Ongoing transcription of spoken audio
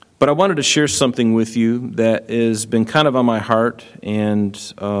But I wanted to share something with you that has been kind of on my heart, and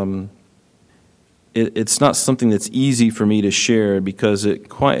it's not something that's easy for me to share because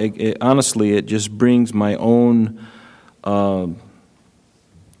honestly, it just brings my own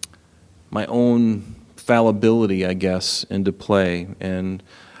fallibility, I guess, into play. And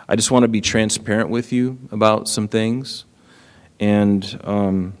I just want to be transparent with you about some things, and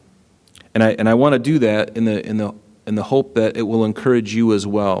I want to do that in the hope that it will encourage you as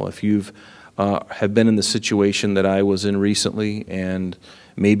well. If you've have been in the situation that I was in recently, and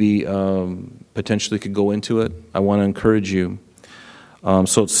maybe potentially could go into it, I want to encourage you.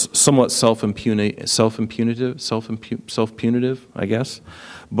 So it's somewhat self-punitive, I guess,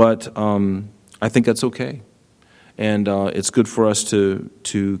 but I think that's okay, and it's good for us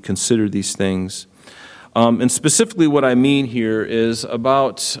to consider these things. And specifically what I mean here is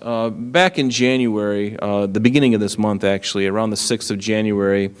about back in January, the beginning of this month actually, around the 6th of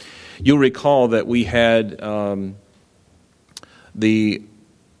January, you'll recall that we had the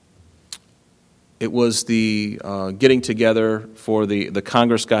getting together for the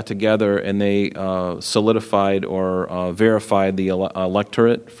Congress got together and they solidified or verified the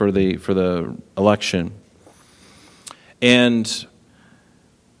electorate for the election. And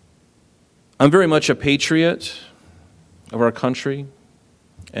I'm very much a patriot of our country,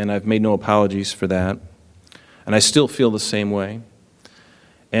 and I've made no apologies for that. And I still feel the same way.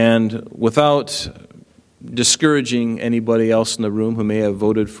 And without discouraging anybody else in the room who may have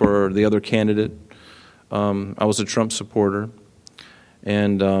voted for the other candidate, I was a Trump supporter,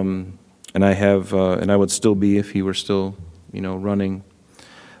 and I would still be if he were still, running.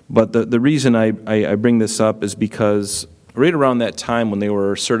 But the reason I bring this up is because right around that time when they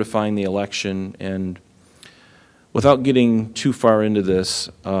were certifying the election, and without getting too far into this,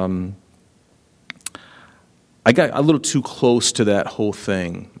 I got a little too close to that whole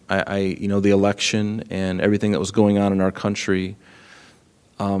thing. The election and everything that was going on in our country,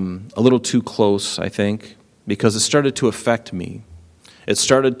 a little too close, I think, because it started to affect me. It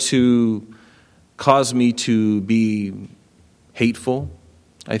started to cause me to be hateful,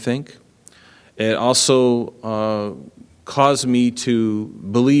 I think. It also caused me to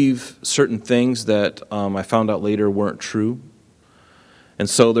believe certain things that I found out later weren't true. And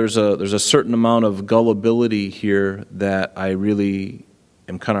so there's a certain amount of gullibility here that I really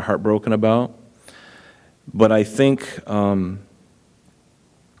am kind of heartbroken about. But I think, and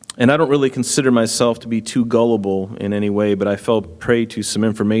I don't really consider myself to be too gullible in any way, but I fell prey to some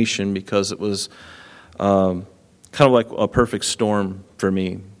information because it was kind of like a perfect storm for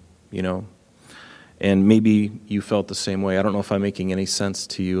me, And maybe you felt the same way. I don't know if I'm making any sense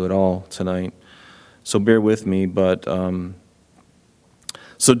to you at all tonight, so bear with me. But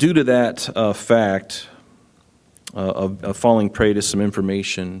so due to that fact of falling prey to some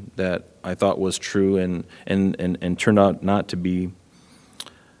information that I thought was true and turned out not to be,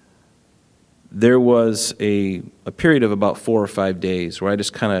 there was a period of about 4 or 5 days where I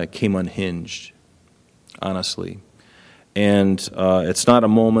just kind of came unhinged, honestly. And it's not a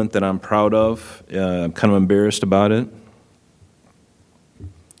moment that I'm proud of. I'm kind of embarrassed about it.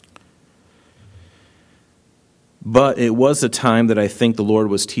 But it was a time that I think the Lord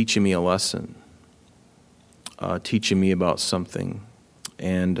was teaching me a lesson, teaching me about something.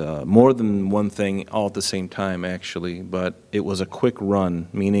 And more than one thing all at the same time, actually. But it was a quick run,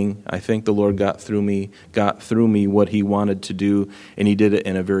 meaning I think the Lord got through me what He wanted to do, and He did it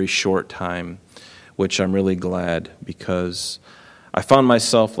in a very short time, which I'm really glad, because I found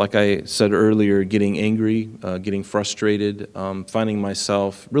myself, like I said earlier, getting angry, getting frustrated, finding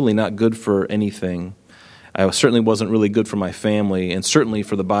myself really not good for anything. I certainly wasn't really good for my family, and certainly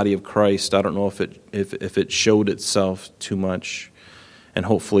for the body of Christ. I don't know if it showed itself too much, and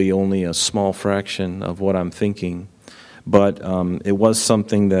hopefully only a small fraction of what I'm thinking. But it was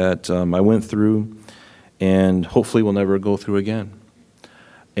something that I went through, and hopefully will never go through again.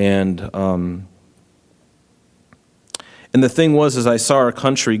 And the thing was, as I saw our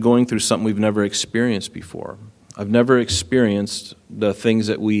country going through something we've never experienced before. I've never experienced the things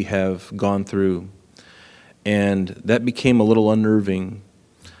that we have gone through, and that became a little unnerving.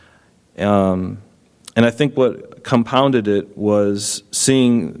 And I think what compounded it was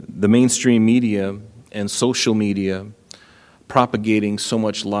seeing the mainstream media and social media propagating so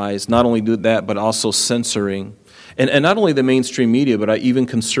much lies. Not only do that, but also censoring. And not only the mainstream media, but even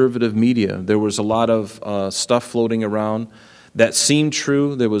conservative media. There was a lot of stuff floating around that seemed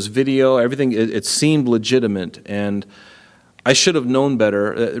true. There was video, everything. It seemed legitimate, and I should have known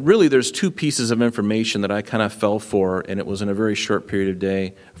better. Really, there's 2 pieces of information that I kind of fell for, and it was in a very short period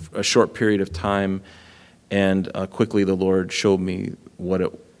of time. And quickly, the Lord showed me what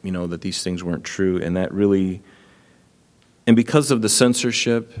that these things weren't true, and that really, and because of the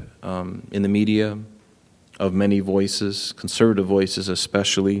censorship in the media of many voices, conservative voices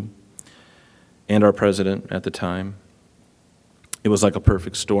especially, and our president at the time, it was like a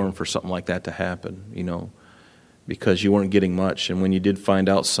perfect storm for something like that to happen, because you weren't getting much, and when you did find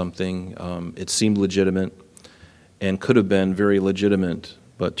out something, it seemed legitimate and could have been very legitimate,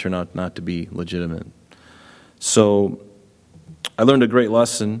 but turned out not to be legitimate. So I learned a great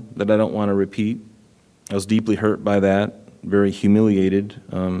lesson that I don't want to repeat. I was deeply hurt by that, very humiliated.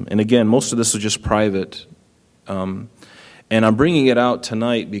 And again, most of this was just private. And I'm bringing it out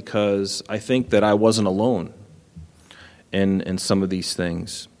tonight because I think that I wasn't alone in some of these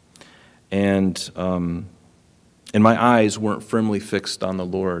things. And my eyes weren't firmly fixed on the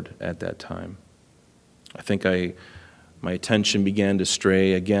Lord at that time. I think my attention began to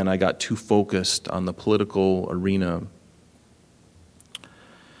stray. Again, I got too focused on the political arena.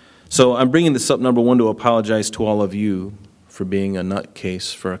 So I'm bringing this up, number one, to apologize to all of you for being a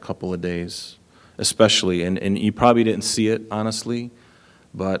nutcase for a couple of days, especially. And you probably didn't see it, honestly,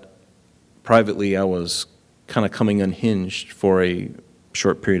 but privately I was kind of coming unhinged for a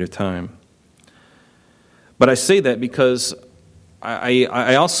short period of time. But I say that because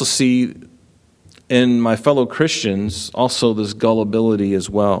I also see in my fellow Christians also this gullibility as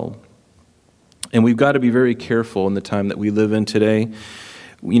well. And we've got to be very careful in the time that we live in today.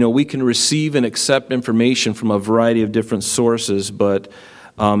 We can receive and accept information from a variety of different sources, but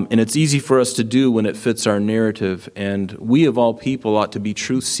and it's easy for us to do when it fits our narrative. And we, of all people, ought to be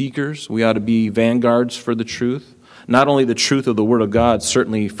truth seekers. We ought to be vanguards for the truth. Not only the truth of the Word of God,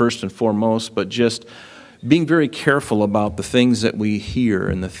 certainly first and foremost, but just being very careful about the things that we hear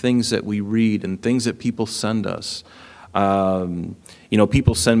and the things that we read and things that people send us.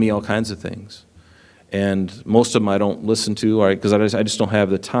 People send me all kinds of things. And most of them I don't listen to because I just don't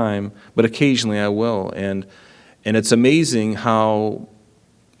have the time, but occasionally I will. And it's amazing how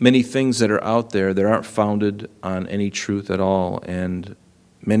many things that are out there that aren't founded on any truth at all. And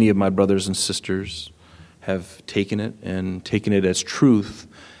many of my brothers and sisters have taken it as truth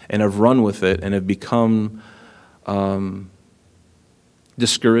and have run with it and have become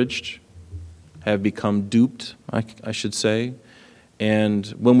discouraged, have become duped, I should say. And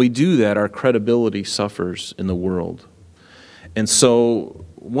when we do that, our credibility suffers in the world. And so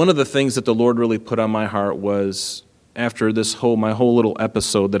one of the things that the Lord really put on my heart was, after my whole little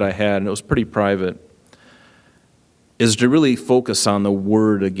episode that I had, and it was pretty private, is to really focus on the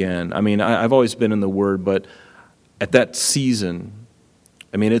Word again. I mean, I've always been in the Word, but at that season,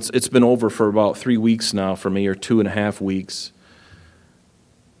 I mean, it's been over for about 3 weeks now for me, or 2.5 weeks.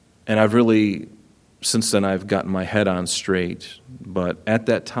 And since then I've gotten my head on straight. But at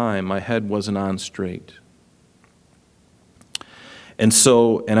that time, my head wasn't on straight. And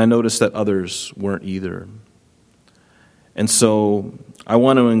I noticed that others weren't either. And so I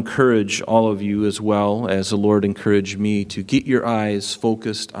want to encourage all of you, as well as the Lord encouraged me, to get your eyes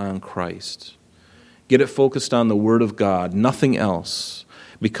focused on Christ. Get it focused on the Word of God, nothing else.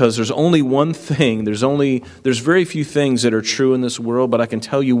 Because there's only one thing, there's very few things that are true in this world, but I can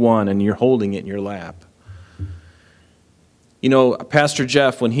tell you one, and you're holding it in your lap. Pastor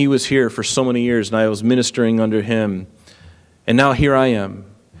Jeff, when he was here for so many years, and I was ministering under him, and now here I am,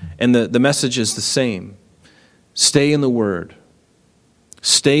 and the message is the same. Stay in the Word.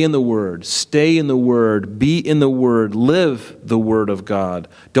 Stay in the Word. Stay in the Word. Be in the Word. Live the Word of God.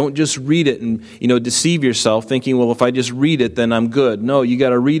 Don't just read it and, deceive yourself thinking, well, if I just read it, then I'm good. No, you got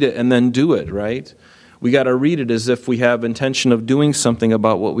to read it and then do it, right? We got to read it as if we have intention of doing something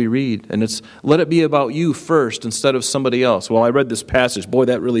about what we read. And let it be about you first instead of somebody else. Well, I read this passage. Boy,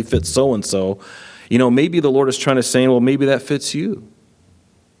 that really fits so-and-so. Maybe the Lord is trying to say, well, maybe that fits you.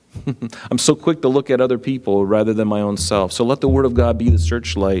 I'm so quick to look at other people rather than my own self. So let the Word of God be the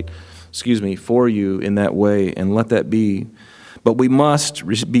searchlight, for you in that way, and let that be. But we must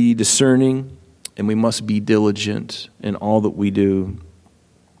be discerning, and we must be diligent in all that we do.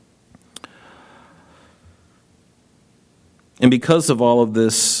 And because of all of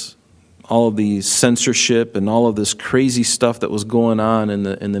this, all of the censorship and all of this crazy stuff that was going on in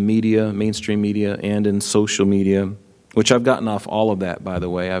the media, mainstream media, and in social media, which I've gotten off all of that, by the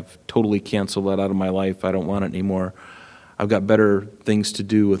way. I've totally canceled that out of my life. I don't want it anymore. I've got better things to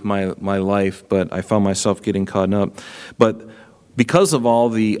do with my life, but I found myself getting caught up. But because of all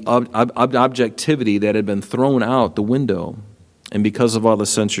the objectivity that had been thrown out the window, and because of all the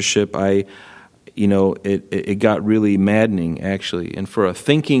censorship, it got really maddening, actually. And for a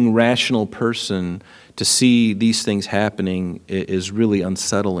thinking, rational person to see these things happening is really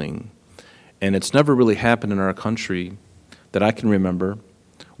unsettling. And it's never really happened in our country that I can remember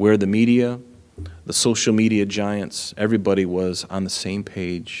where the media, the social media giants, everybody was on the same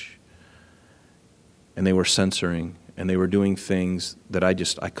page, and they were censoring, and they were doing things that I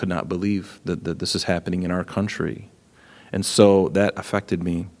could not believe that this is happening in our country. And so that affected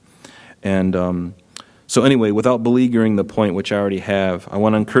me. And so anyway, without beleaguering the point, which I already have, I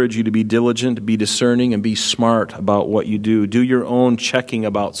want to encourage you to be diligent, be discerning, and be smart about what you do. Do your own checking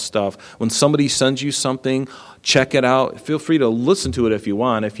about stuff. When somebody sends you something, check it out. Feel free to listen to it if you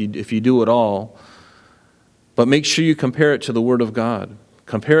want, if you do at all. But make sure you compare it to the Word of God.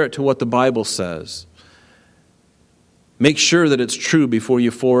 Compare it to what the Bible says. Make sure that it's true before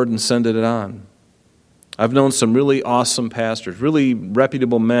you forward and send it on. I've known some really awesome pastors, really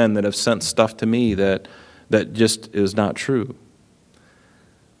reputable men that have sent stuff to me that just is not true.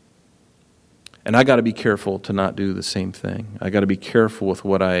 And I got to be careful to not do the same thing. I got to be careful with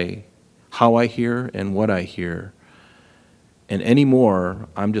how I hear and what I hear. And anymore,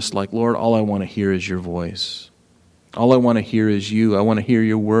 I'm just like, Lord, all I want to hear is your voice. All I want to hear is you. I want to hear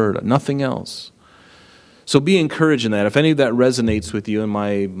your word, nothing else. So be encouraged in that. If any of that resonates with you in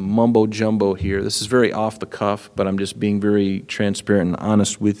my mumbo-jumbo here, this is very off the cuff, but I'm just being very transparent and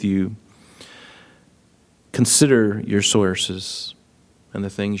honest with you. Consider your sources and the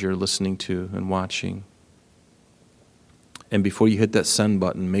things you're listening to and watching. And before you hit that send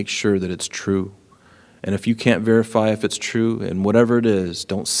button, make sure that it's true. And if you can't verify if it's true, and whatever it is,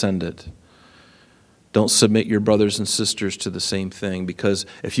 don't send it. Don't submit your brothers and sisters to the same thing, because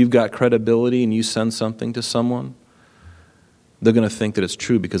if you've got credibility and you send something to someone, they're going to think that it's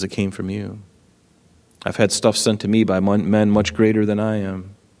true because it came from you. I've had stuff sent to me by men much greater than I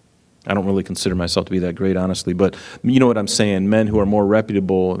am. I don't really consider myself to be that great, honestly, but you know what I'm saying, men who are more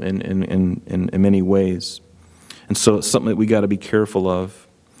reputable in many ways. And so it's something that we got to be careful of.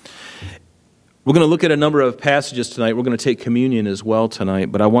 We're going to look at a number of passages tonight. We're going to take communion as well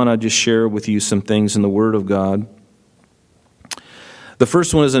tonight, but I want to just share with you some things in the Word of God. The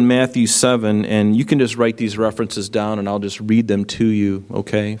first one is in Matthew 7, and you can just write these references down, and I'll just read them to you,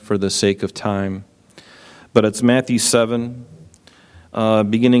 okay, for the sake of time. But it's Matthew 7,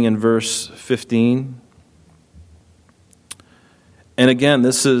 beginning in verse 15. And again,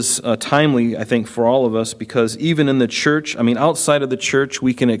 this is timely, I think, for all of us, because even in the church, outside of the church,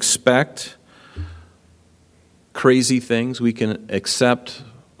 we can expect crazy things. We can expect,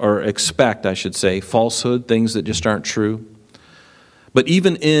 I should say, falsehood, things that just aren't true. But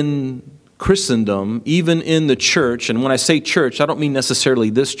even in Christendom, even in the church, and when I say church, I don't mean necessarily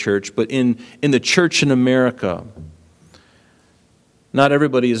this church, but in the church in America, not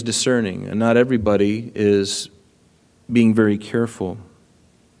everybody is discerning, and not everybody is being very careful.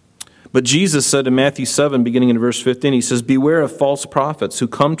 But Jesus said in Matthew 7, beginning in verse 15, he says, "Beware of false prophets who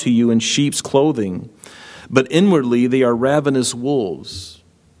come to you in sheep's clothing, but inwardly they are ravenous wolves.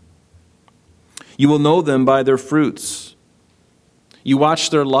 You will know them by their fruits." You watch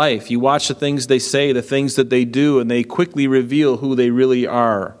their life, you watch the things they say, the things that they do, and they quickly reveal who they really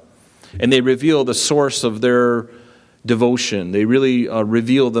are. And they reveal the source of their devotion. They really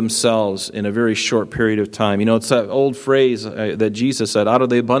reveal themselves in a very short period of time. It's that old phrase that Jesus said, out of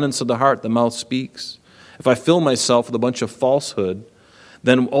the abundance of the heart, the mouth speaks. If I fill myself with a bunch of falsehood,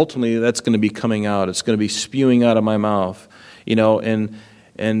 then ultimately that's going to be coming out. It's going to be spewing out of my mouth,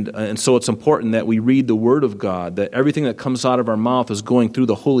 and so it's important that we read the Word of God, that everything that comes out of our mouth is going through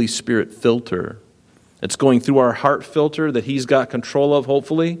the Holy Spirit filter. It's going through our heart filter that He's got control of,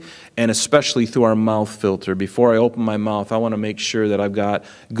 hopefully, and especially through our mouth filter. Before I open my mouth, I want to make sure that I've got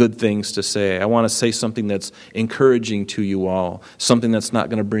good things to say. I want to say something that's encouraging to you all, something that's not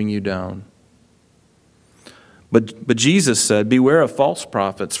going to bring you down. But Jesus said, "Beware of false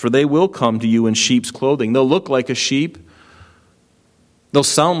prophets, for they will come to you in sheep's clothing." They'll look like a sheep. They'll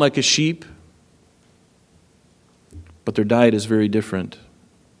sound like a sheep. But their diet is very different.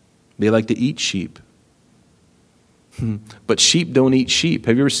 They like to eat sheep. But sheep don't eat sheep.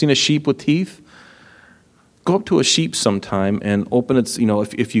 Have you ever seen a sheep with teeth? Go up to a sheep sometime and open its,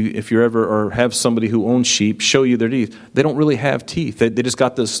 if you're ever, or have somebody who owns sheep show you their teeth. They don't really have teeth. They just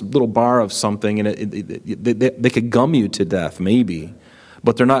got this little bar of something, and they could gum you to death, maybe.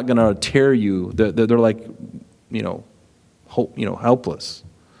 But they're not going to tear you. They're like, helpless.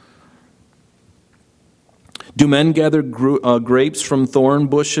 Do men gather grapes from thorn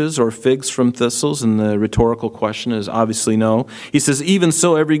bushes or figs from thistles? And the rhetorical question is obviously no. He says, "Even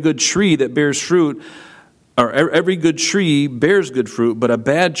so, every good tree that bears fruit, or every good tree bears good fruit, but a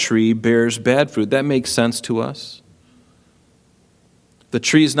bad tree bears bad fruit." That makes sense to us. The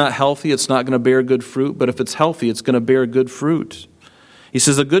tree is not healthy, it's not going to bear good fruit, but if it's healthy, it's going to bear good fruit. He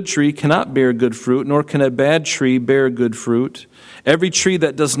says, a good tree cannot bear good fruit, nor can a bad tree bear good fruit. Every tree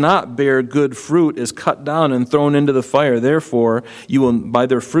that does not bear good fruit is cut down and thrown into the fire. Therefore, by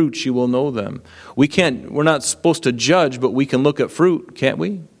their fruits you will know them. We're not supposed to judge, but we can look at fruit, can't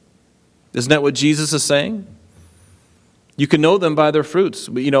we? Isn't that what Jesus is saying? You can know them by their fruits.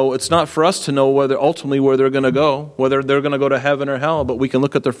 It's not for us to know ultimately where they're going to go, whether they're going to go to heaven or hell, but we can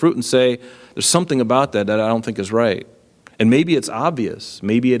look at their fruit and say, there's something about that I don't think is right. And maybe it's obvious,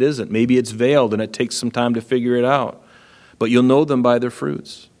 maybe it isn't, maybe it's veiled and it takes some time to figure it out. But you'll know them by their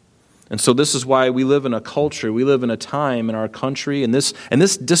fruits. And so this is why we live in a culture, we live in a time in our country, and this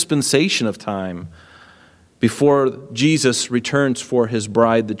dispensation of time before Jesus returns for his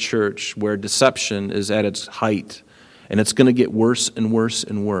bride, the church, where deception is at its height. And it's going to get worse and worse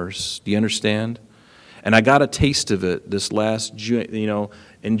and worse. Do you understand? And I got a taste of it this last,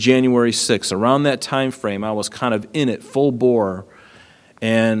 in January 6th. Around that time frame, I was kind of in it, full bore.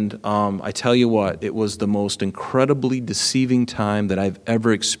 And I tell you what, it was the most incredibly deceiving time that I've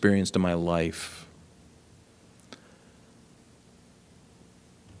ever experienced in my life.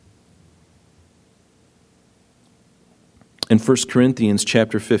 In 1 Corinthians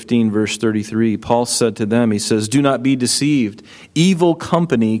chapter 15, verse 33, Paul said to them, he says, do not be deceived. Evil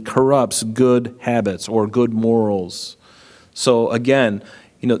company corrupts good habits or good morals. So again,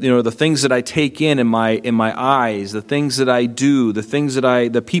 the things that I take in my eyes, the things that I do,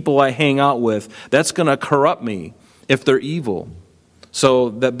 the people I hang out with, that's going to corrupt me if they're evil. So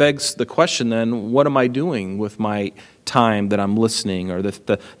that begs the question then, what am I doing with my time that I'm listening, or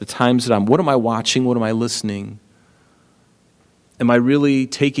the times that what am I watching, what am I listening? Am I really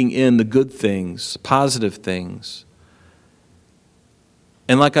taking in the good things, positive things?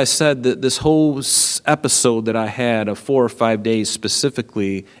 And like I said, this whole episode that I had of 4 or 5 days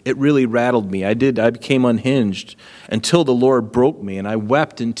specifically, it really rattled me. I became unhinged until the Lord broke me, and I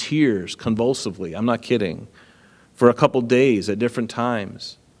wept in tears convulsively. I'm not kidding. For a couple days at different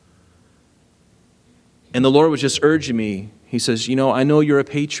times. And the Lord was just urging me. He says, I know you're a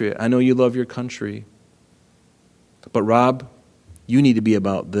patriot. I know you love your country. But Rob, you need to be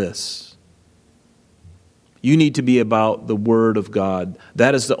about this. You need to be about the Word of God.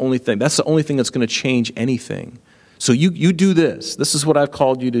 That is the only thing. That's the only thing that's going to change anything. So you do this. This is what I've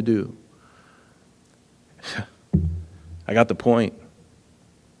called you to do. I got the point.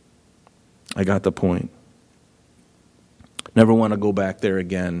 Never want to go back there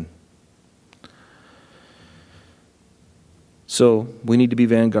again. So we need to be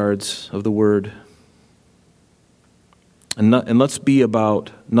vanguards of the Word. And let's be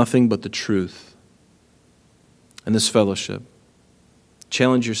about nothing but the truth in this fellowship.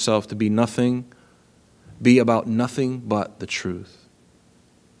 Challenge yourself to be about nothing but the truth.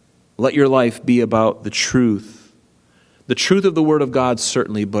 Let your life be about the truth. The truth of the Word of God,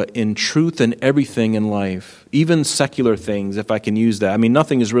 certainly, but in truth and everything in life, even secular things, if I can use that. I mean,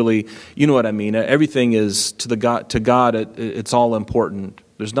 nothing is really, you know what I mean. Everything is to God. It's all important.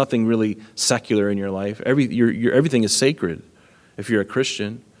 There's nothing really secular in your life. Everything is sacred. If you're a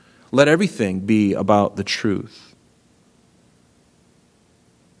Christian, let everything be about the truth.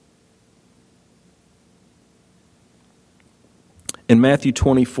 In Matthew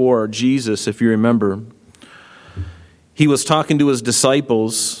 24, Jesus, if you remember, he was talking to his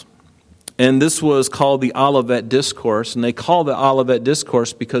disciples, and this was called the Olivet Discourse. And they call the Olivet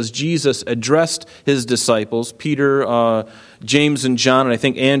Discourse because Jesus addressed his disciples, Peter, James, and John, and I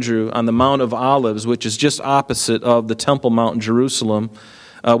think Andrew, on the Mount of Olives, which is just opposite of the Temple Mount in Jerusalem.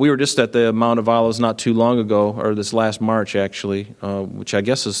 We were just at the Mount of Olives not too long ago, or this last March, actually, which I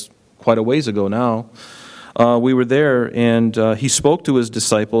guess is quite a ways ago now. We were there, and he spoke to his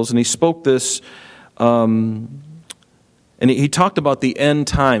disciples, and he spoke this... And he talked about the end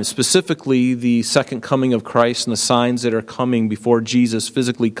times, specifically the second coming of Christ and the signs that are coming before Jesus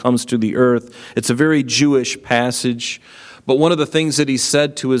physically comes to the earth. It's a very Jewish passage. But one of the things that he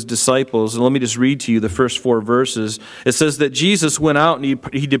said to his disciples, and let me just read to you the first 4 verses. It says that Jesus went out and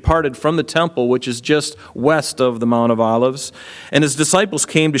he departed from the temple, which is just west of the Mount of Olives. And his disciples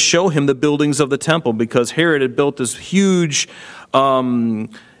came to show him the buildings of the temple, because Herod had built this huge...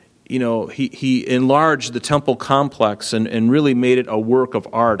 he enlarged the temple complex and really made it a work of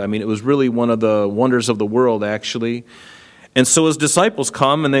art. I mean, it was really one of the wonders of the world, actually. And so his disciples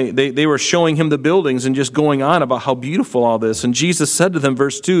come, and they were showing him the buildings and just going on about how beautiful all this. And Jesus said to them,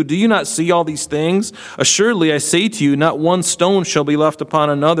 verse 2, "Do you not see all these things? Assuredly, I say to you, not one stone shall be left upon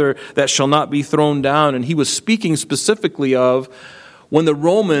another that shall not be thrown down." And he was speaking specifically of when the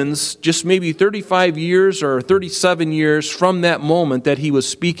Romans, just maybe 35 years or 37 years from that moment that he was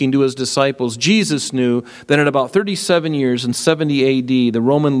speaking to his disciples, Jesus knew that in about 37 years in 70 A.D., the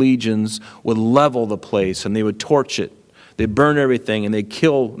Roman legions would level the place and they would torch it. They'd burn everything and they'd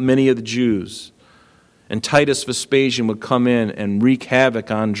kill many of the Jews. And Titus Vespasian would come in and wreak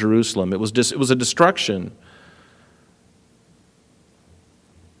havoc on Jerusalem. It was a destruction.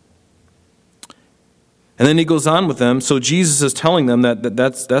 And then he goes on with them. So Jesus is telling them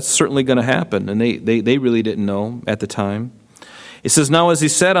that's certainly going to happen. And they really didn't know at the time. It says, now as he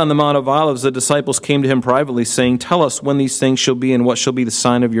sat on the Mount of Olives, the disciples came to him privately, saying, tell us when these things shall be, and what shall be the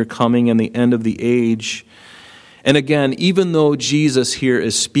sign of your coming and the end of the age. And again, even though Jesus here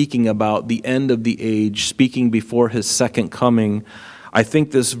is speaking about the end of the age, speaking before his second coming, I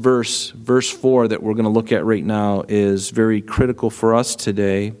think this verse 4 that we're going to look at right now is very critical for us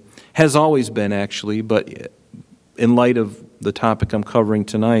today. Has always been, actually, but in light of the topic I'm covering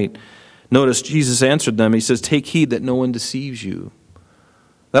tonight, notice Jesus answered them. He says, take heed that no one deceives you.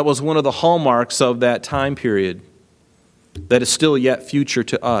 That was one of the hallmarks of that time period that is still yet future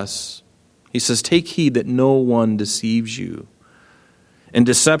to us. He says, take heed that no one deceives you. And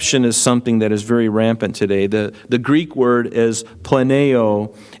deception is something that is very rampant today. The Greek word is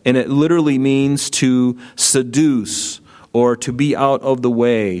planeo, and it literally means to seduce, or to be out of the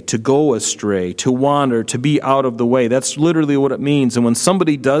way, to go astray, to wander, to be out of the way. That's literally what it means. And when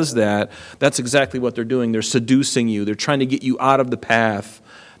somebody does that, that's exactly what they're doing. They're seducing you. They're trying to get you out of the path.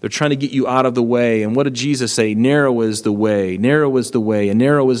 They're trying to get you out of the way. And what did Jesus say? Narrow is the way, and narrow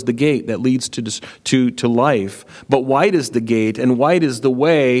is the gate that leads to life. But wide is the gate, and wide is the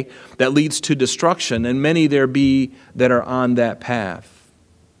way that leads to destruction, and many there be that are on that path.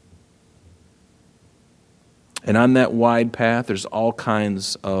 And on that wide path, there's all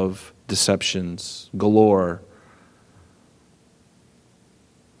kinds of deceptions galore.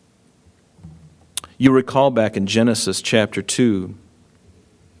 You recall back in Genesis chapter 2,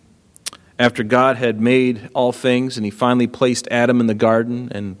 after God had made all things and he finally placed Adam in the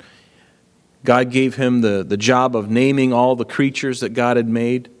garden, and God gave him the job of naming all the creatures that God had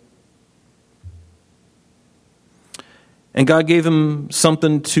made. And God gave him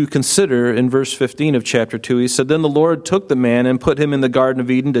something to consider in verse 15 of chapter 2. He said, then the Lord took the man and put him in the Garden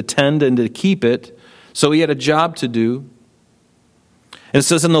of Eden to tend and to keep it. So he had a job to do. And it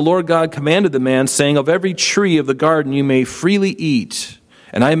says, and the Lord God commanded the man, saying, of every tree of the garden you may freely eat.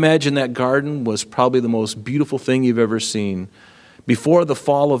 And I imagine that garden was probably the most beautiful thing you've ever seen before the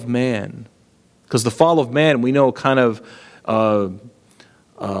fall of man. Because the fall of man, we know, kind of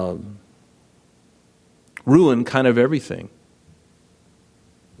ruin kind of everything.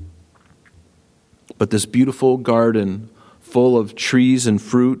 But this beautiful garden full of trees and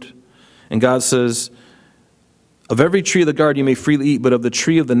fruit. And God says, of every tree of the garden you may freely eat, but of the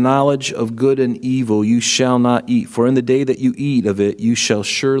tree of the knowledge of good and evil you shall not eat. For in the day that you eat of it, you shall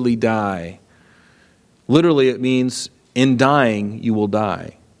surely die. Literally it means in dying you will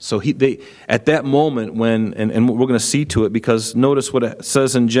die. So at that moment when, and we're going to see to it, because notice what it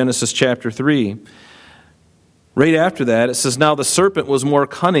says in Genesis chapter 3. Right after that, it says, now the serpent was more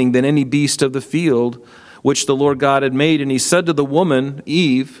cunning than any beast of the field, which the Lord God had made. And he said to the woman,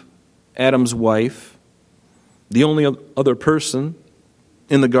 Eve, Adam's wife, the only other person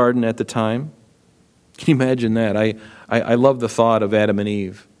in the garden at the time. Can you imagine that? I love the thought of Adam and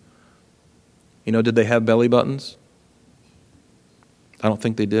Eve. You know, did they have belly buttons? I don't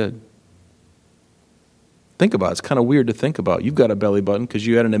think they did. Think about it. It's kind of weird to think about. You've got a belly button because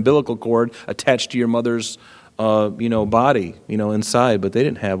you had an umbilical cord attached to your mother's body, inside, but they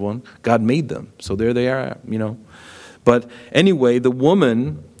didn't have one. God made them. So there they are, But anyway, the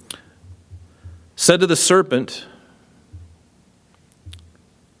woman said to the serpent,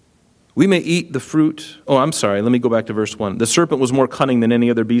 we may eat the fruit. Oh, I'm sorry. Let me go back to verse 1. The serpent was more cunning than any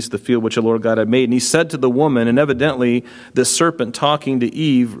other beast of the field which the Lord God had made. And he said to the woman, and evidently the serpent talking to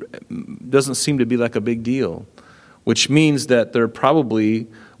Eve doesn't seem to be like a big deal, which means that there probably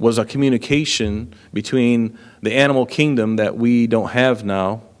was a communication between the animal kingdom that we don't have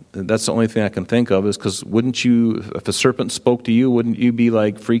now. That's the only thing I can think of, is because wouldn't you, if a serpent spoke to you, wouldn't you be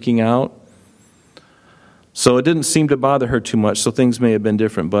like freaking out? So it didn't seem to bother her too much, so things may have been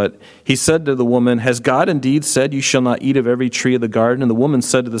different. But he said to the woman, has God indeed said, you shall not eat of every tree of the garden? And the woman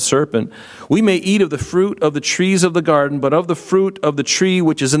said to the serpent, we may eat of the fruit of the trees of the garden, but of the fruit of the tree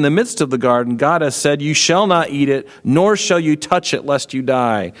which is in the midst of the garden, God has said, you shall not eat it, nor shall you touch it, lest you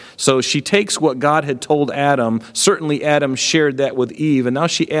die. So she takes what God had told Adam. Certainly Adam shared that with Eve, and now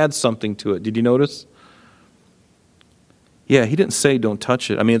she adds something to it. Did you notice? Yeah, he didn't say don't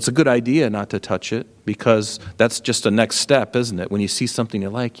touch it. I mean, it's a good idea not to touch it because that's just a next step, isn't it? When you see something you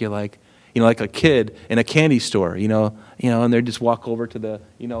like, like a kid in a candy store, and they just walk over to the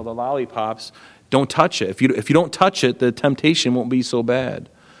lollipops. Don't touch it. If you don't touch it, the temptation won't be so bad.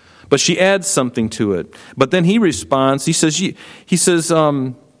 But she adds something to it. But then he responds. He says,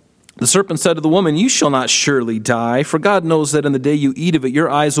 the serpent said to the woman, "You shall not surely die, for God knows that in the day you eat of it, your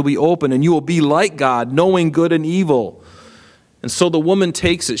eyes will be open, and you will be like God, knowing good and evil." And so the woman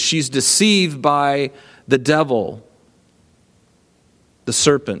takes it. She's deceived by the devil, the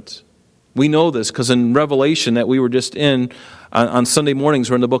serpent. We know this because in Revelation that we were just in, on Sunday mornings,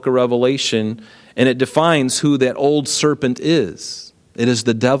 we're in the book of Revelation, and it defines who that old serpent is. It is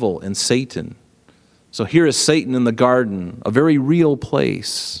the devil and Satan. So here is Satan in the garden, a very real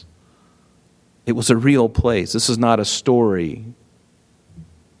place. It was a real place. This is not a story.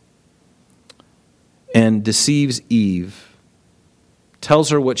 And deceives Eve.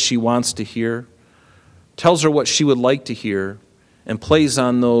 Tells her what she wants to hear, tells her what she would like to hear, and plays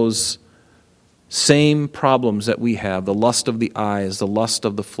on those same problems that we have, the lust of the eyes, the lust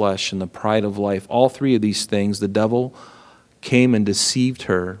of the flesh, and the pride of life. All three of these things, the devil came and deceived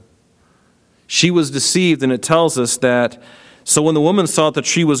her. She was deceived, and it tells us that, so when the woman saw that the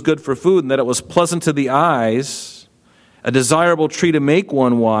tree was good for food, and that it was pleasant to the eyes, a desirable tree to make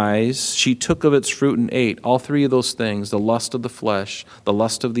one wise, she took of its fruit and ate. All three of those things, the lust of the flesh, the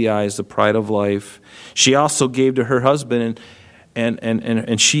lust of the eyes, the pride of life. She also gave to her husband,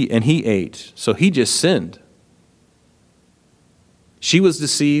 and he ate. So he just sinned. She was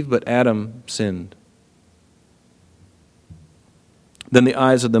deceived, but Adam sinned. Then the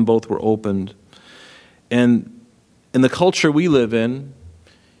eyes of them both were opened. And in the culture we live in,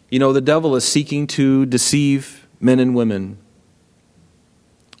 the devil is seeking to deceive men and women.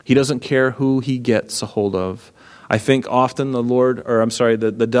 He doesn't care who he gets a hold of. I think often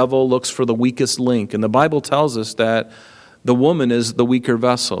the devil looks for the weakest link. And the Bible tells us that the woman is the weaker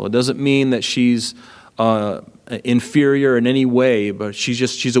vessel. It doesn't mean that she's inferior in any way, but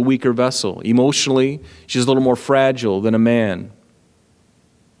she's a weaker vessel. Emotionally, she's a little more fragile than a man.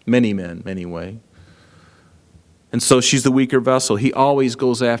 Many men, anyway. And so she's the weaker vessel. He always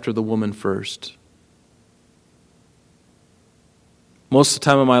goes after the woman first. Most of the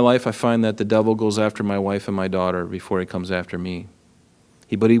time in my life, I find that the devil goes after my wife and my daughter before he comes after me.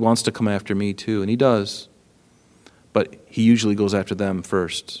 But he wants to come after me too, and he does. But he usually goes after them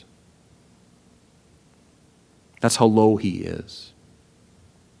first. That's how low he is.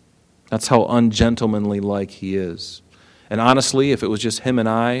 That's how ungentlemanly-like he is. And honestly, if it was just him and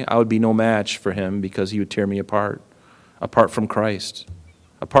I would be no match for him because he would tear me apart from Christ.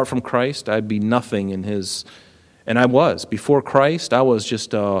 Apart from Christ, I'd be nothing in his. And I was. Before Christ, I was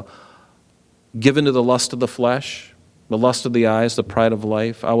just given to the lust of the flesh, the lust of the eyes, the pride of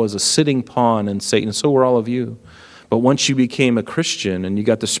life. I was a sitting pawn in Satan. So were all of you. But once you became a Christian and you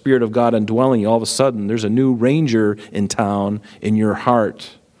got the Spirit of God indwelling you, all of a sudden there's a new ranger in town in your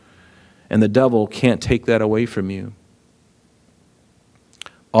heart. And the devil can't take that away from you.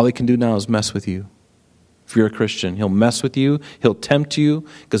 All he can do now is mess with you. If you're a Christian, he'll mess with you. He'll tempt you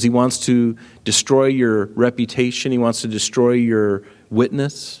because he wants to destroy your reputation. He wants to destroy your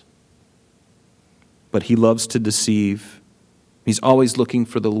witness. But he loves to deceive. He's always looking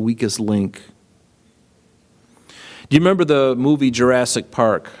for the weakest link. Do you remember the movie Jurassic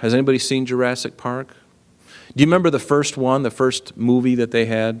Park? Has anybody seen Jurassic Park? Do you remember the first one, the first movie that they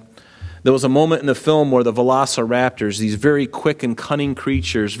had? There was a moment in the film where the velociraptors, these very quick and cunning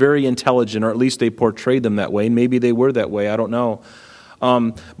creatures, very intelligent, or at least they portrayed them that way. Maybe they were that way, I don't know.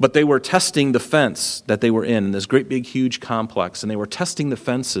 But they were testing the fence that they were in this great big huge complex, and they were testing the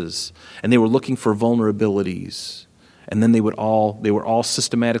fences, and they were looking for vulnerabilities. And then they were all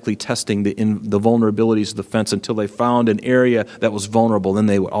systematically testing the vulnerabilities of the fence until they found an area that was vulnerable. Then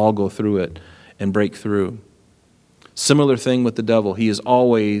they would all go through it and break through. Similar thing with the devil. He is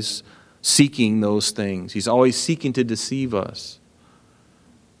always seeking those things. He's always seeking to deceive us.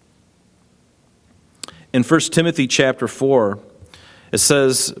 In 1 Timothy chapter 4, it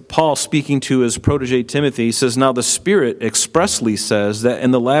says, Paul speaking to his protege Timothy, he says, "Now the Spirit expressly says that in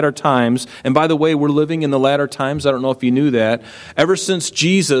the latter times," and by the way, we're living in the latter times, I don't know if you knew that, ever since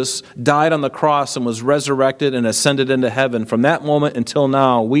Jesus died on the cross and was resurrected and ascended into heaven, from that moment until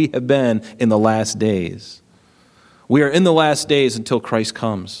now, we have been in the last days. We are in the last days until Christ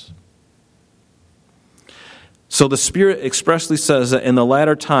comes. So the Spirit expressly says that in the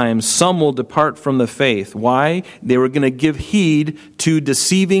latter times, some will depart from the faith. Why? They were going to give heed to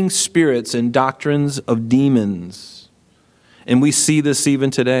deceiving spirits and doctrines of demons. And we see this even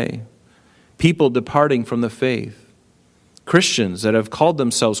today. People departing from the faith. Christians that have called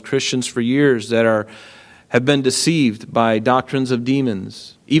themselves Christians for years that have been deceived by doctrines of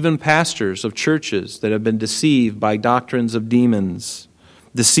demons. Even pastors of churches that have been deceived by doctrines of demons.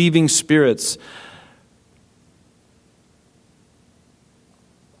 Deceiving spirits.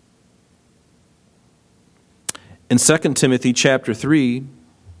 In 2 Timothy chapter 3,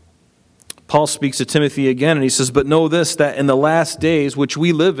 Paul speaks to Timothy again, and he says, "But know this, that in the last days which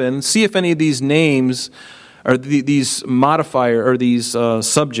we live in," see if any of these names or these modifier or these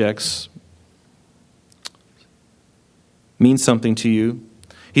subjects mean something to you.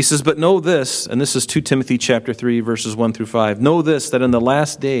 He says, "But know this," and this is 2 Timothy chapter 3, verses 1 through 5. "Know this, that in the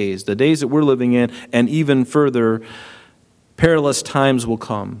last days, the days that we're living in, and even further, perilous times will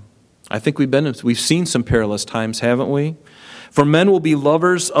come." I think we've seen some perilous times, haven't we? "For men will be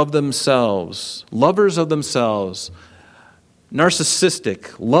lovers of themselves," narcissistic,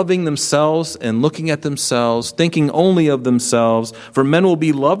 loving themselves and looking at themselves, thinking only of themselves. "For men will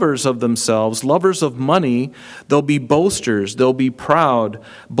be lovers of themselves, lovers of money. They'll be boasters, they'll be proud,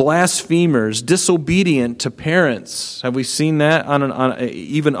 blasphemers, disobedient to parents." Have we seen that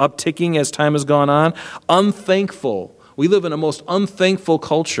even upticking as time has gone on? "Unthankful." We live in a most unthankful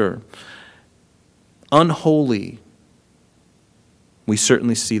culture. "Unholy." We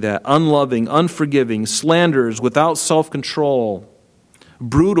certainly see that. "Unloving, unforgiving, slanderers, without self-control,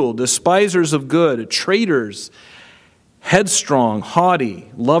 brutal, despisers of good, traitors, headstrong, haughty,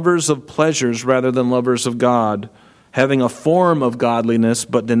 lovers of pleasures rather than lovers of God, having a form of godliness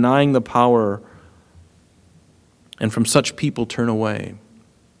but denying the power. And from such people turn away."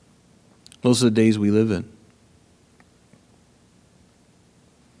 Those are the days we live in.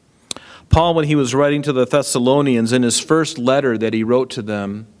 Paul, when he was writing to the Thessalonians, in his first letter that he wrote to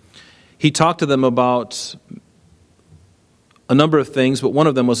them, he talked to them about a number of things, but one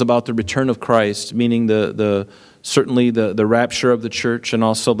of them was about the return of Christ, meaning certainly the rapture of the church and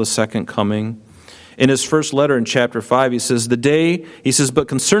also the second coming. In his first letter in chapter 5, he says, "But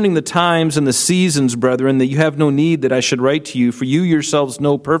concerning the times and the seasons, brethren, that you have no need that I should write to you, for you yourselves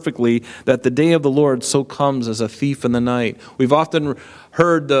know perfectly that the day of the Lord so comes as a thief in the night." We've often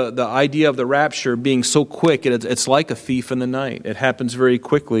heard the idea of the rapture being so quick, it's like a thief in the night. It happens very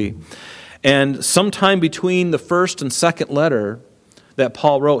quickly. And sometime between the first and second letter that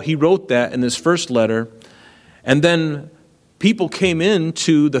Paul wrote, he wrote that in his first letter, and then people came in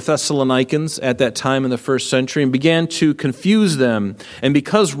to the Thessalonians at that time in the first century and began to confuse them. And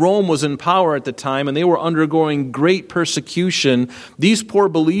because Rome was in power at the time and they were undergoing great persecution, these poor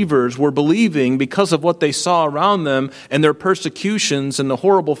believers were believing, because of what they saw around them and their persecutions and the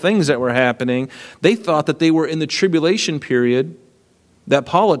horrible things that were happening, they thought that they were in the tribulation period that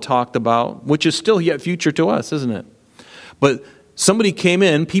Paul had talked about, which is still yet future to us, isn't it? But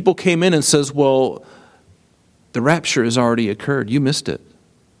people came in and says, "Well, the rapture has already occurred. You missed it."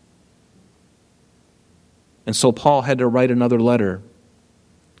 And so Paul had to write another letter.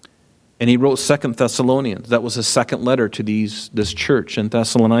 And he wrote 2 Thessalonians. That was his second letter to this church in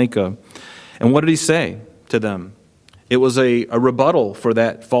Thessalonica. And what did he say to them? It was a rebuttal for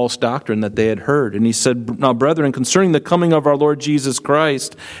that false doctrine that they had heard. And he said, "Now, brethren, concerning the coming of our Lord Jesus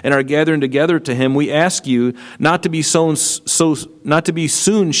Christ and our gathering together to him, we ask you not to be not to be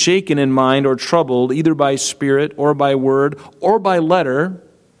soon shaken in mind or troubled, either by spirit or by word or by letter,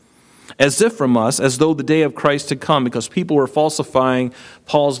 as if from us, as though the day of Christ had come," because people were falsifying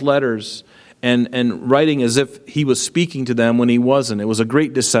Paul's letters and writing as if he was speaking to them when he wasn't. It was a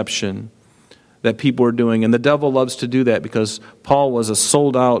great deception that people were doing. And the devil loves to do that because Paul was a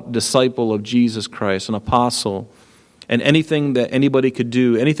sold-out disciple of Jesus Christ, an apostle. And anything that anybody could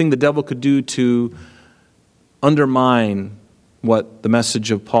do, anything the devil could do to undermine what the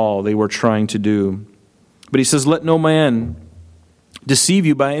message of Paul they were trying to do. But he says, "Let no man deceive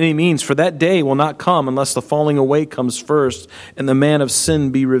you by any means, for that day will not come unless the falling away comes first and the man of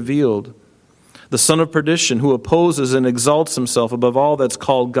sin be revealed. The son of perdition, who opposes and exalts himself above all that's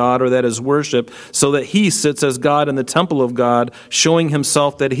called God or that is worship, so that he sits as God in the temple of God, showing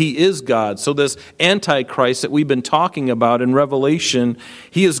himself that he is God." So this Antichrist that we've been talking about in Revelation,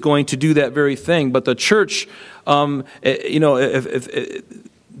 he is going to do that very thing. But the church, if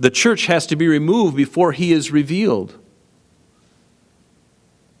the church has to be removed before he is revealed.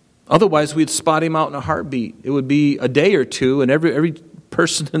 Otherwise, we'd spot him out in a heartbeat. It would be a day or two, and every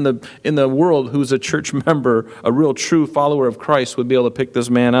person in the world who's a church member, a real true follower of Christ, would be able to pick this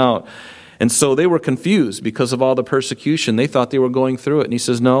man out. And so they were confused because of all the persecution. They thought they were going through it. And he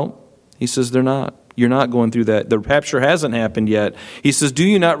says, no. He says, they're not. You're not going through that. The rapture hasn't happened yet. He says, "Do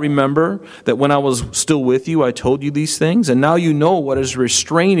you not remember that when I was still with you, I told you these things? And now you know what is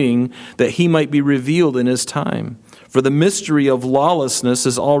restraining that he might be revealed in his time. For the mystery of lawlessness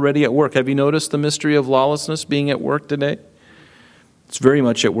is already at work. Have you noticed the mystery of lawlessness being at work today? It's very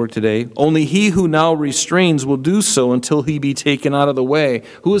much at work today. Only he who now restrains will do so until he be taken out of the way.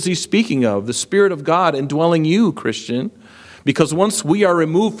 Who is he speaking of? The Spirit of God indwelling you, Christian. Because once we are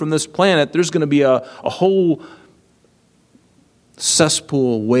removed from this planet, there's going to be a whole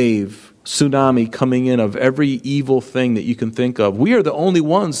cesspool wave, tsunami coming in of every evil thing that you can think of. We are the only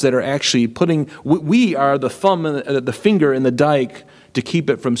ones that are actually we are the thumb and the finger in the dike to keep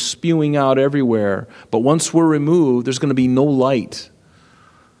it from spewing out everywhere. But once we're removed, there's going to be no light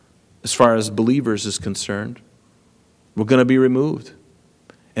as far as believers is concerned. We're going to be removed.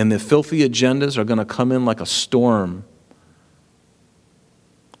 And the filthy agendas are going to come in like a storm,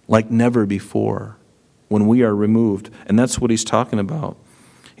 like never before, when we are removed. And that's what he's talking about.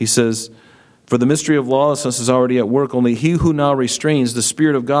 He says, for the mystery of lawlessness is already at work. Only he who now restrains, the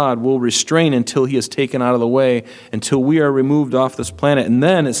Spirit of God, will restrain until he is taken out of the way, until we are removed off this planet. And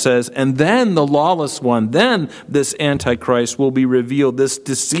then it says, and then the lawless one, then this Antichrist will be revealed, this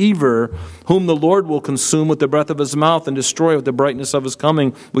deceiver, whom the Lord will consume with the breath of his mouth and destroy with the brightness of his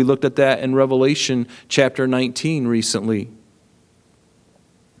coming. We looked at that in Revelation chapter 19 recently.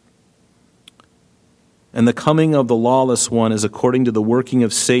 And the coming of the lawless one is according to the working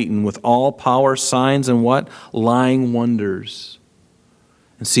of Satan with all power, signs, and what? Lying wonders.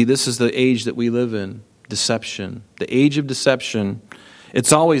 And see, this is the age that we live in. Deception. The age of deception.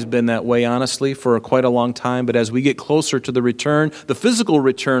 It's always been that way, honestly, for quite a long time. But as we get closer to the return, the physical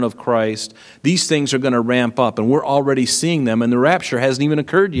return of Christ, these things are going to ramp up. And we're already seeing them. And the rapture hasn't even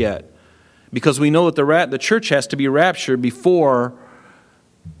occurred yet. Because we know that the church has to be raptured before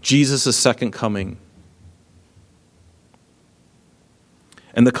Jesus' second coming.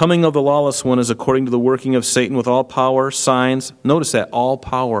 And the coming of the lawless one is according to the working of Satan with all power, signs. Notice that, all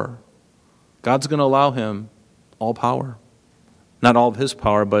power. God's going to allow him all power. Not all of his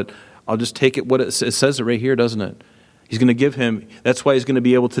power, but I'll just take it what it says it right here, doesn't it? He's going to give him, that's why he's going to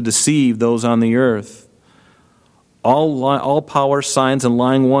be able to deceive those on the earth. All power, signs, and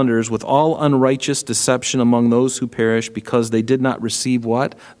lying wonders with all unrighteous deception among those who perish because they did not receive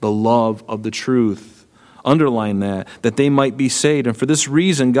what? The love of the truth. Underline that they might be saved. And for this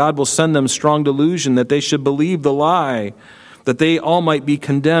reason, God will send them strong delusion that they should believe the lie, that they all might be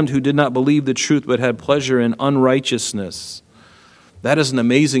condemned who did not believe the truth but had pleasure in unrighteousness. That is an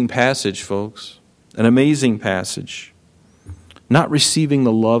amazing passage, folks. An amazing passage. Not receiving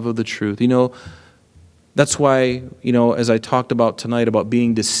the love of the truth. You know, that's why, as I talked about tonight about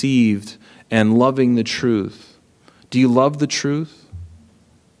being deceived and loving the truth. Do you love the truth?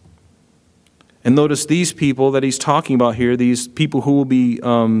 And notice these people that he's talking about here, these people who will be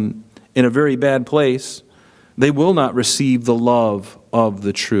in a very bad place, they will not receive the love of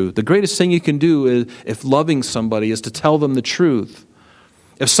the truth. The greatest thing you can do is, if loving somebody, is to tell them the truth.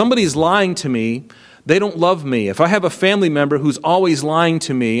 If somebody's lying to me, they don't love me. If I have a family member who's always lying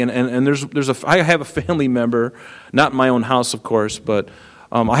to me, and I have a family member, not in my own house, of course, but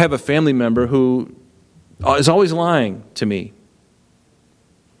I have a family member who is always lying to me.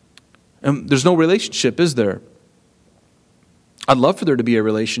 And there's no relationship, is there? I'd love for there to be a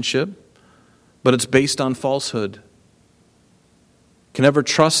relationship, but it's based on falsehood. Can never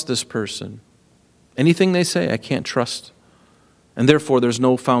trust this person. Anything they say, I can't trust. And therefore, there's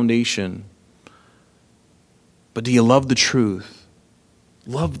no foundation. But do you love the truth?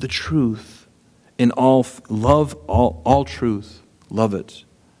 Love the truth. Love all truth. Love it.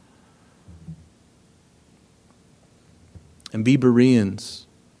 And be Bereans.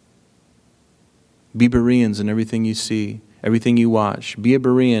 Be Bereans in everything you see, everything you watch. Be a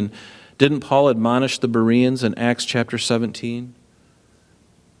Berean. Didn't Paul admonish the Bereans in Acts chapter 17?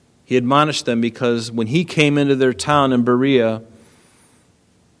 He admonished them because when he came into their town in Berea,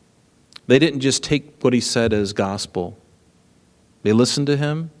 they didn't just take what he said as gospel. They listened to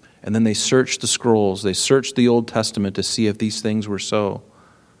him, and then they searched the scrolls. They searched the Old Testament to see if these things were so.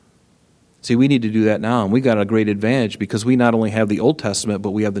 See, we need to do that now, and we got a great advantage because we not only have the Old Testament,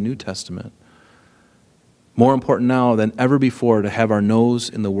 but we have the New Testament. More important now than ever before to have our nose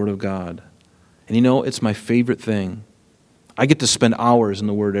in the Word of God. And it's my favorite thing. I get to spend hours in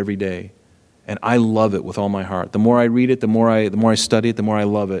the Word every day, and I love it with all my heart. The more I read it, the more I study it, the more I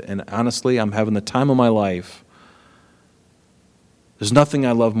love it. And honestly, I'm having the time of my life. There's nothing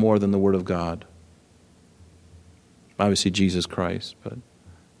I love more than the Word of God. Obviously, Jesus Christ, but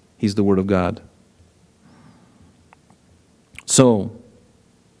He's the Word of God. So,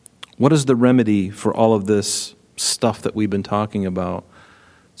 what is the remedy for all of this stuff that we've been talking about?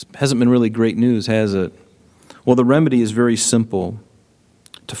 It hasn't been really great news, has it? Well, the remedy is very simple.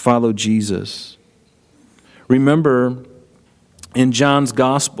 To follow Jesus. remember in John's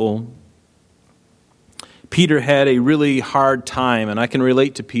gospel, Peter had a really hard time, and I can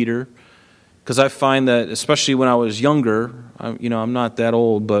relate to Peter because I find that, especially when I was younger, I'm not that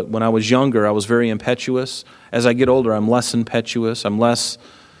old, but when I was younger, I was very impetuous. As I get older, I'm less impetuous, I'm less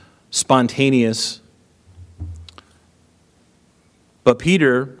spontaneous. But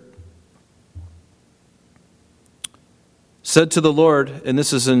Peter said to the Lord, and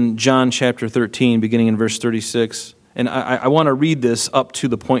this is in John chapter 13, beginning in verse 36, and I want to read this up to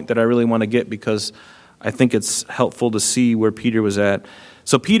the point that I really want to get because I think it's helpful to see where Peter was at.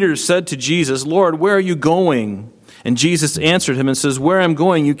 So Peter said to Jesus, "Lord, where are you going?" And Jesus answered him and says, "Where I'm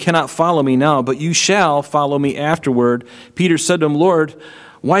going, you cannot follow me now, but you shall follow me afterward." Peter said to him, "Lord,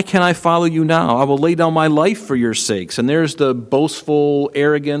 why can't I follow you now? I will lay down my life for your sakes." And there's the boastful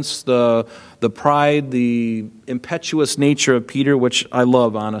arrogance, the pride, the impetuous nature of Peter, which I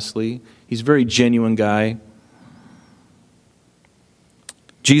love, honestly. He's a very genuine guy.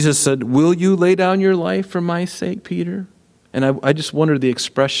 Jesus said, "Will you lay down your life for my sake, Peter?" And I just wonder the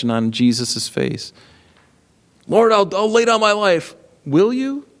expression on Jesus' face. "Lord, I'll lay down my life." Will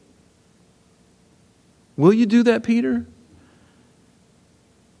you? Will you do that, Peter?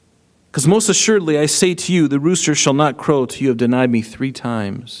 Because most assuredly I say to you, the rooster shall not crow till you have denied me 3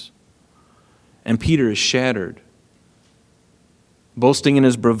 times. And Peter is shattered, boasting in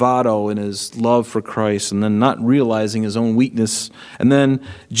his bravado and his love for Christ, and then not realizing his own weakness. And then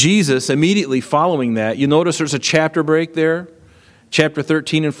Jesus, immediately following that, you notice there's a chapter break there, chapter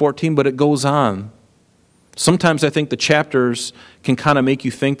 13 and 14, but it goes on. Sometimes I think the chapters can kind of make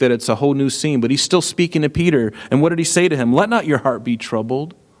you think that it's a whole new scene, but he's still speaking to Peter. And what did he say to him? "Let not your heart be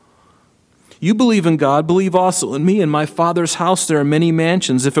troubled. You believe in God, believe also in me. In my Father's house there are many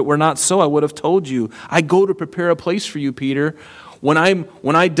mansions. If it were not so, I would have told you. I go to prepare a place for you, Peter. When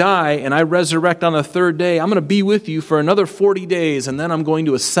I die and I resurrect on the 3rd day, I'm going to be with you for another 40 days, and then I'm going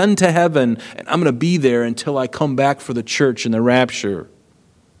to ascend to heaven, and I'm going to be there until I come back for the church in the rapture."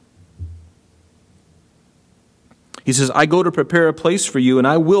 He says, "I go to prepare a place for you, and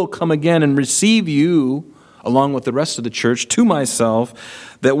I will come again and receive you, along with the rest of the church, to myself,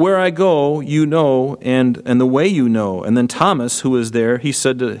 that where I go, you know, and the way you know." And then Thomas, who was there, he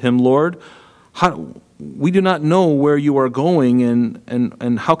said to him, "Lord, we do not know where you are going,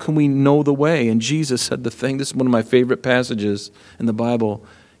 and how can we know the way?" And Jesus said the thing, this is one of my favorite passages in the Bible.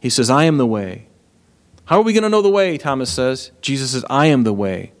 He says, "I am the way." How are we going to know the way, Thomas says? Jesus says, "I am the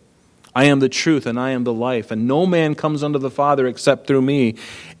way. I am the truth, and I am the life, and no man comes unto the Father except through me."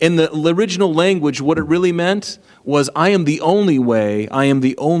 In the original language, what it really meant was, I am the only way, I am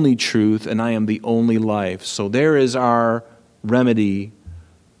the only truth, and I am the only life. So there is our remedy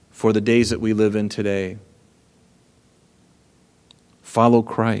for the days that we live in today. Follow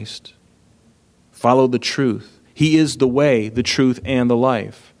Christ. Follow the truth. He is the way, the truth, and the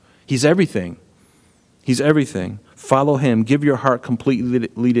life. He's everything. He's everything. Follow him. Give your heart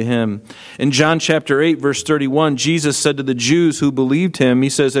completely to him. In John chapter 8, verse 31, Jesus said to the Jews who believed him, he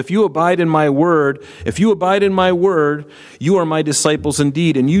says, if you abide in my word, you are my disciples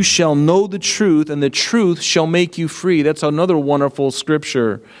indeed, and you shall know the truth, and the truth shall make you free. That's another wonderful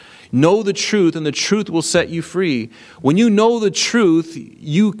scripture. Know the truth, and the truth will set you free. When you know the truth,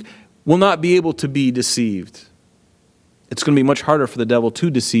 you will not be able to be deceived. It's going to be much harder for the devil to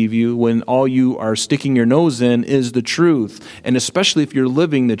deceive you when all you are sticking your nose in is the truth, and especially if you're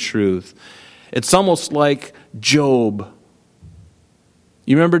living the truth. It's almost like Job.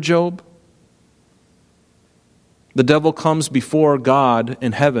 You remember Job? The devil comes before God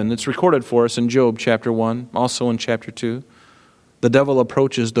in heaven. It's recorded for us in Job chapter 1, also in chapter 2. The devil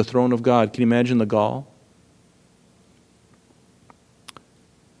approaches the throne of God. Can you imagine the gall?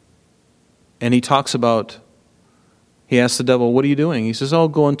 And he talks about, he asks the devil, what are you doing? He says,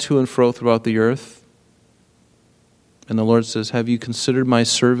 going to and fro throughout the earth. And the Lord says, have you considered my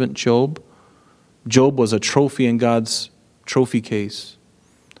servant Job? Job was a trophy in God's trophy case.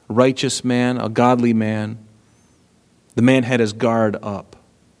 A righteous man, a godly man. The man had his guard up.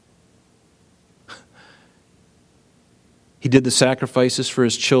 He did the sacrifices for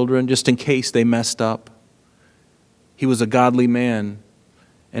his children just in case they messed up. He was a godly man.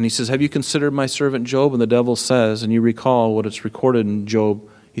 And he says, have you considered my servant Job? And the devil says, and you recall what it's recorded in Job,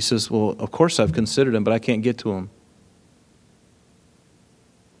 he says, well, of course I've considered him, but I can't get to him.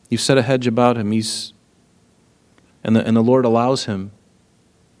 You've set a hedge about him. And the Lord allows him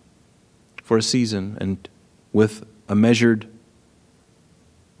for a season, and with a measured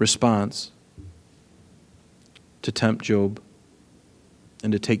response to tempt Job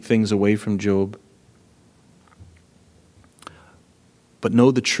and to take things away from Job. But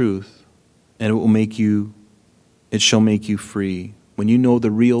know the truth, and it will make you it shall make you free. When you know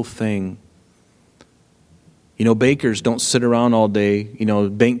the real thing. Bakers don't sit around all day.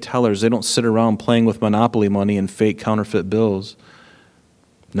 Bank tellers, they don't sit around playing with monopoly money and fake counterfeit bills.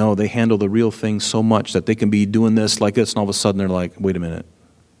 No, they handle the real thing so much that they can be doing this like this, and all of a sudden they're like, wait a minute.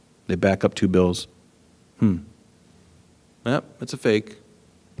 They back up 2 bills. Yep, it's a fake.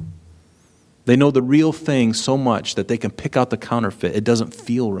 They know the real thing so much that they can pick out the counterfeit. It doesn't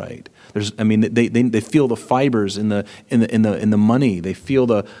feel right. They feel the fibers in the money. They feel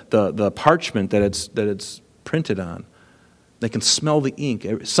the parchment that it's printed on. They can smell the ink.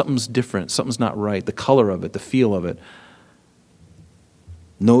 Something's different. Something's not right. The color of it, the feel of it.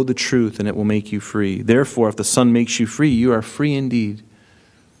 Know the truth, and it will make you free. Therefore, if the Son makes you free, you are free indeed.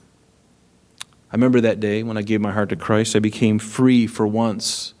 I remember that day when I gave my heart to Christ. I became free for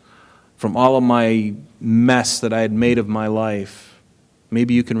once from all of my mess that I had made of my life.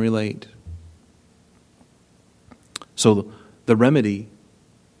 Maybe you can relate. So the remedy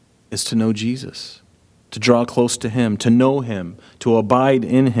is to know Jesus, to draw close to Him, to know Him, to abide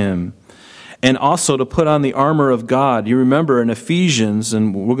in Him, and also to put on the armor of God. You remember in Ephesians,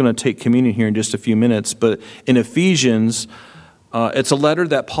 and we're going to take communion here in just a few minutes, but in Ephesians, it's a letter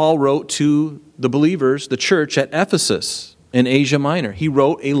that Paul wrote to the believers, the church at Ephesus in Asia Minor. He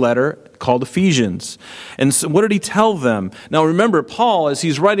wrote a letter called Ephesians. And so what did he tell them? Now remember, Paul, as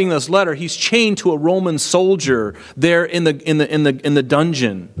he's writing this letter, he's chained to a Roman soldier there in the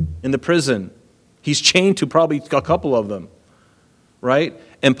dungeon, in the prison. He's chained to probably a couple of them, right?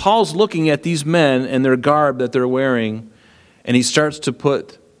 And Paul's looking at these men and their garb that they're wearing, and he starts to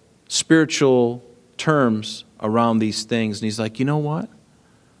put spiritual terms around these things. And he's like, you know what?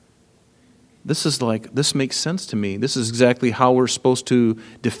 This makes sense to me. This is exactly how we're supposed to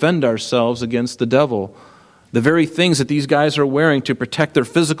defend ourselves against the devil. The very things that these guys are wearing to protect their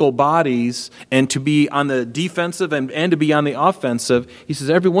physical bodies and to be on the defensive and to be on the offensive, he says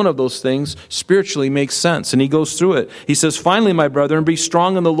every one of those things spiritually makes sense. And he goes through it. He says, finally, my brethren, be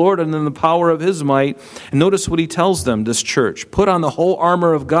strong in the Lord and in the power of His might. And notice what he tells them, this church. Put on the whole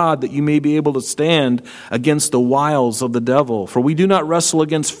armor of God that you may be able to stand against the wiles of the devil. For we do not wrestle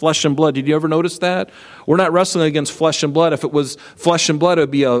against flesh and blood. Did you ever notice that? We're not wrestling against flesh and blood. If it was flesh and blood, it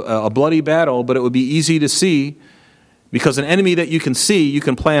would be a bloody battle, but it would be easy to see. Because an enemy that you can see, you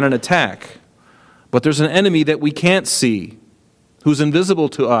can plan an attack. But there's an enemy that we can't see, who's invisible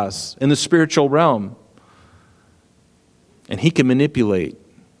to us in the spiritual realm. And he can manipulate.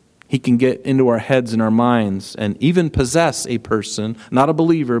 He can get into our heads and our minds and even possess a person, not a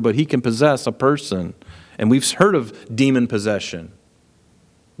believer, but he can possess a person. And we've heard of demon possession.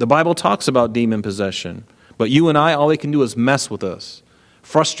 The Bible talks about demon possession. But you and I, all they can do is mess with us,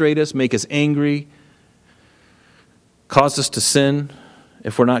 frustrate us, make us angry, cause us to sin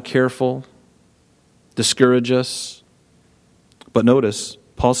if we're not careful, discourage us. But notice,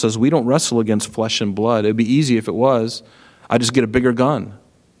 Paul says, we don't wrestle against flesh and blood. It would be easy if it was. I just get a bigger gun,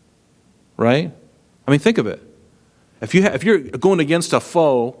 right? I mean, think of it. If you're going against a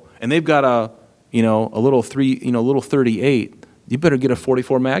foe and they've got a little 38, you better get a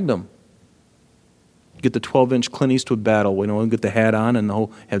 44 Magnum. Get the 12-inch Clint Eastwood battle, and get the hat on and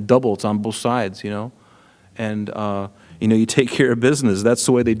have doubles on both sides, And, you take care of business. That's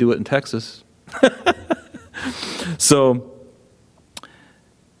the way they do it in Texas. So,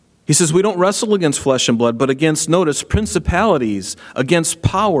 he says, we don't wrestle against flesh and blood, but against, notice, principalities, against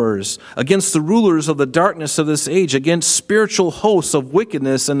powers, against the rulers of the darkness of this age, against spiritual hosts of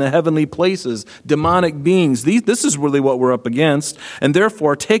wickedness in the heavenly places, demonic beings. This is really what we're up against. And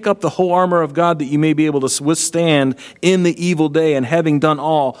therefore, take up the whole armor of God that you may be able to withstand in the evil day, and having done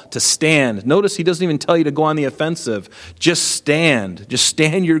all, to stand. Notice he doesn't even tell you to go on the offensive. Just stand. Just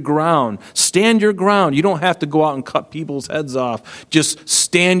stand your ground. Stand your ground. You don't have to go out and cut people's heads off. Just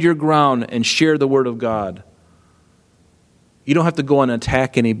stand your ground and share the word of God. You don't have to go and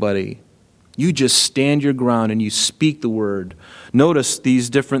attack anybody. You just stand your ground and you speak the word. Notice these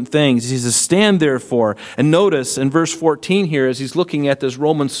different things. He says, stand therefore. And notice in verse 14 here, as he's looking at this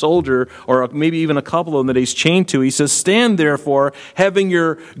Roman soldier, or maybe even a couple of them that he's chained to, he says, stand therefore, having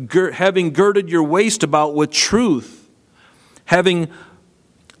girded your waist about with truth, having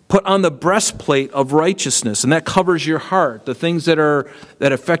put on the breastplate of righteousness, and that covers your heart, the things that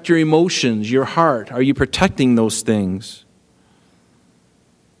affect your emotions, your heart. Are you protecting those things?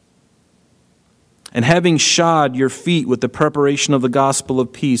 And having shod your feet with the preparation of the gospel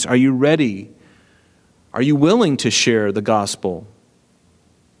of peace, are you ready? Are you willing to share the gospel?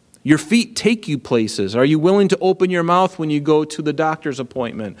 Your feet take you places. Are you willing to open your mouth when you go to the doctor's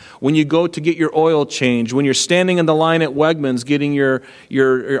appointment, when you go to get your oil changed, when you're standing in the line at Wegmans getting your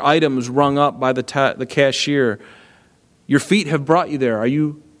items rung up by the cashier? Your feet have brought you there. Are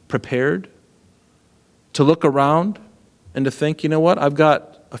you prepared to look around and to think, you know what, I've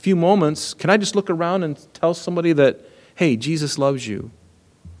got a few moments. Can I just look around and tell somebody that, hey, Jesus loves you?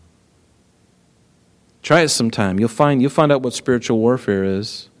 Try it sometime. You'll find out what spiritual warfare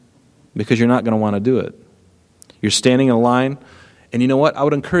is, because you're not going to want to do it. You're standing in a line, and you know what? I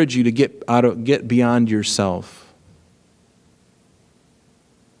would encourage you to get beyond yourself.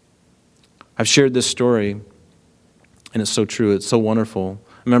 I've shared this story, and it's so true. It's so wonderful.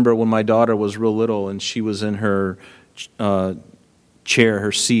 I remember when my daughter was real little, and she was in her chair,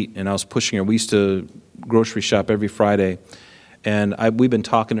 her seat, and I was pushing her. We used to grocery shop every Friday, and we've been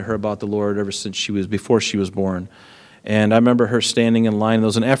talking to her about the Lord ever since before she was born. And I remember her standing in line. There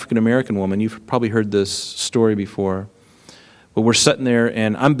was an African-American woman. You've probably heard this story before. But we're sitting there,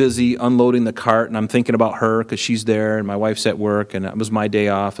 and I'm busy unloading the cart, and I'm thinking about her because she's there, and my wife's at work, and it was my day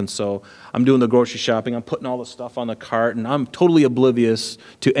off. And so I'm doing the grocery shopping. I'm putting all the stuff on the cart, and I'm totally oblivious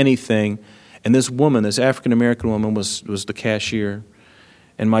to anything. And this woman, this African-American woman, was the cashier.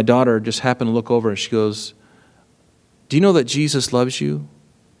 And my daughter just happened to look over, and she goes, do you know that Jesus loves you?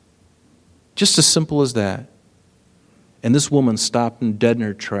 Just as simple as that. And this woman stopped dead in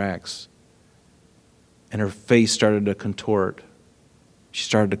her tracks, and her face started to contort. She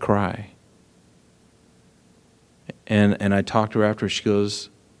started to cry. And I talked to her after. She goes,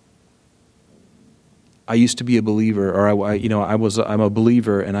 I used to be a believer, or I'm a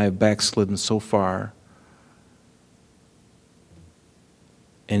believer, and I have backslidden so far.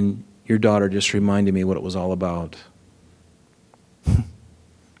 And your daughter just reminded me what it was all about.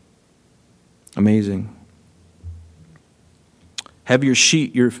 Amazing. Have your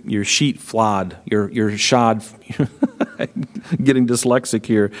sheet flawed, your shod, getting dyslexic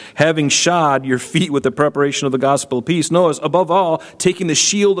here. Having shod your feet with the preparation of the gospel of peace. Notice, above all, taking the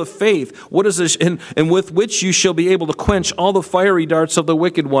shield of faith. What is this? And with which you shall be able to quench all the fiery darts of the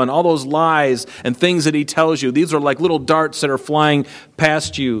wicked one, all those lies and things that he tells you. These are like little darts that are flying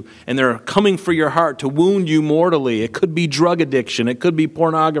past you, and they're coming for your heart to wound you mortally. It could be drug addiction. It could be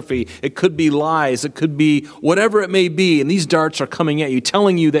pornography. It could be lies. It could be whatever it may be. And these darts are coming at you,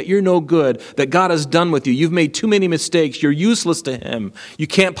 telling you that you're no good, that God is done with you. You've made too many mistakes. You're useless to him. You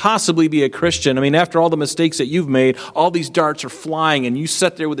can't possibly be a Christian. I mean, after all the mistakes that you've made, all these darts are flying, and you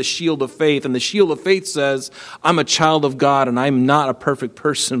sit there with a shield of faith, and the shield of faith says, I'm a child of God, and I'm not a perfect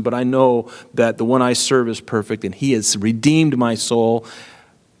person, but I know that the one I serve is perfect, and he has redeemed my soul.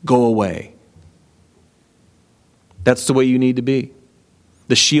 Go away. That's the way you need to be.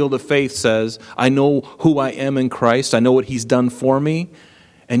 The shield of faith says, I know who I am in Christ. I know what he's done for me.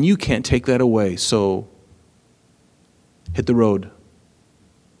 And you can't take that away. So hit the road.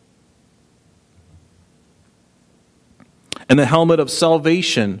 And the helmet of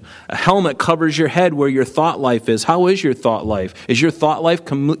salvation. A helmet covers your head where your thought life is. How is your thought life? Is your thought life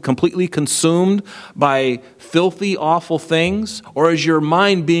completely consumed by filthy, awful things? Or is your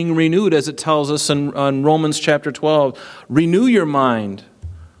mind being renewed, as it tells us in Romans chapter 12? Renew your mind.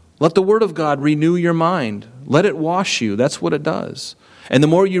 Let the Word of God renew your mind. Let it wash you. That's what it does. And the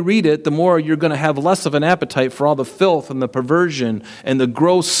more you read it, the more you're going to have less of an appetite for all the filth and the perversion and the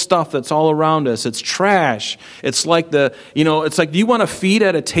gross stuff that's all around us. It's trash. It's like do you want to feed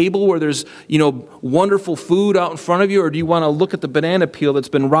at a table where there's, wonderful food out in front of you, or do you want to look at the banana peel that's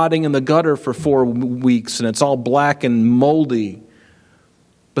been rotting in the gutter for 4 weeks and it's all black and moldy?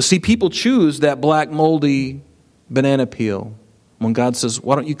 But see, people choose that black, moldy banana peel when God says,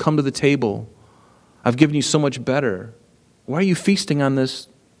 why don't you come to the table? I've given you so much better. Why are you feasting on this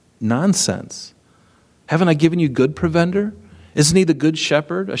nonsense? Haven't I given you good provender? Isn't he the good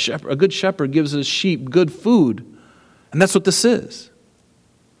shepherd? A good shepherd gives his sheep good food. And that's what this is.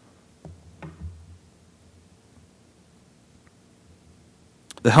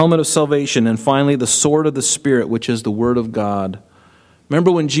 The helmet of salvation, and finally the sword of the Spirit, which is the Word of God.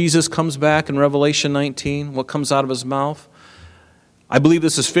 Remember when Jesus comes back in Revelation 19, what comes out of his mouth? I believe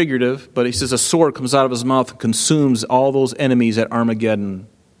this is figurative, but he says a sword comes out of his mouth and consumes all those enemies at Armageddon.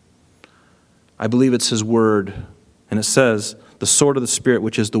 I believe it's his word. And it says, the sword of the Spirit,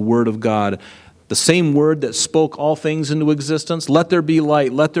 which is the Word of God. The same word that spoke all things into existence. Let there be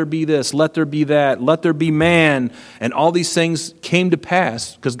light, let there be this, let there be that, let there be man. And all these things came to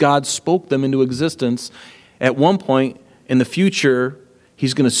pass because God spoke them into existence. At one point in the future,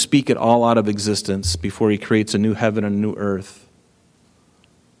 he's going to speak it all out of existence before he creates a new heaven and a new earth.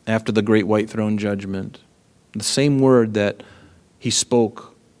 After the great white throne judgment. The same word that he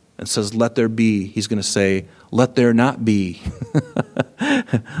spoke and says, let there be, he's going to say, let there not be.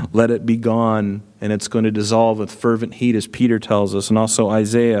 Let it be gone. And it's going to dissolve with fervent heat, as Peter tells us, and also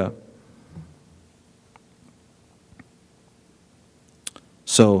Isaiah.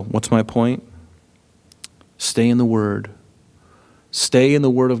 So, what's my point? Stay in the Word. Stay in the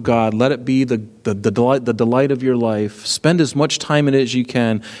Word of God. Let it be the delight of your life. Spend as much time in it as you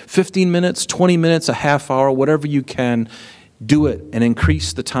can. 15 minutes, 20 minutes, a half hour, whatever you can. Do it and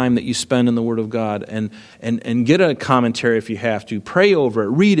increase the time that you spend in the Word of God. And get a commentary if you have to. Pray over it.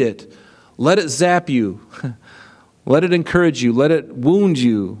 Read it. Let it zap you. Let it encourage you. Let it wound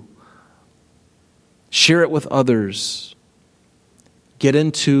you. Share it with others. Get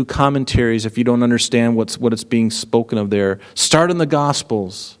into commentaries if you don't understand what it's being spoken of there. Start in the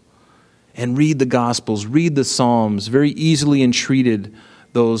Gospels and read the Gospels. Read the Psalms. Very easily entreated,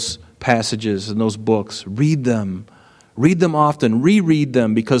 those passages and those books. Read them. Read them often. Reread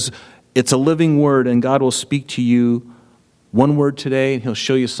them, because it's a living word and God will speak to you one word today and He'll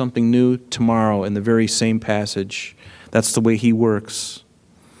show you something new tomorrow in the very same passage. That's the way He works.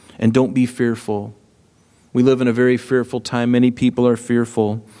 And don't be fearful. We live in a very fearful time. Many people are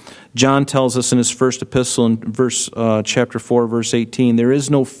fearful. John tells us in his first epistle in chapter 4, verse 18, there is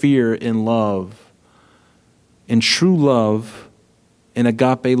no fear in love. In true love, in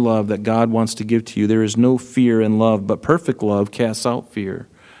agape love that God wants to give to you, there is no fear in love, but perfect love casts out fear.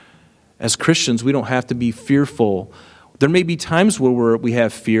 As Christians, we don't have to be fearful. There may be times where we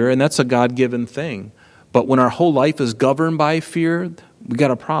have fear, and that's a God-given thing. But when our whole life is governed by fear, we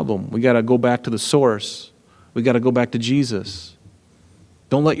got a problem. We got to go back to the source. We got to go back to Jesus.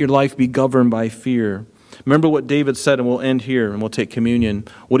 Don't let your life be governed by fear. Remember what David said, and we'll end here, and we'll take communion.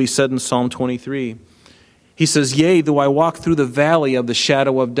 What he said in Psalm 23. He says, yea, though I walk through the valley of the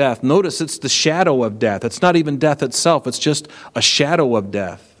shadow of death. Notice it's the shadow of death. It's not even death itself. It's just a shadow of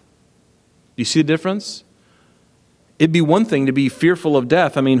death. Do you see the difference? It'd be one thing to be fearful of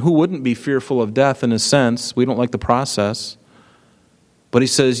death. I mean, who wouldn't be fearful of death in a sense? We don't like the process. But he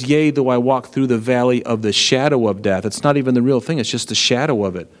says, yea, though I walk through the valley of the shadow of death. It's not even the real thing. It's just the shadow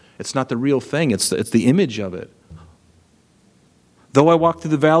of it. It's not the real thing. It's the image of it. Though I walk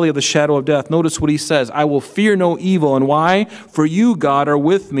through the valley of the shadow of death, notice what he says, I will fear no evil. And why? For you, God, are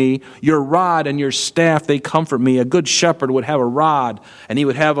with me. Your rod and your staff, they comfort me. A good shepherd would have a rod, and he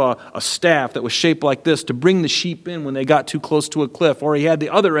would have a staff that was shaped like this to bring the sheep in when they got too close to a cliff. Or he had the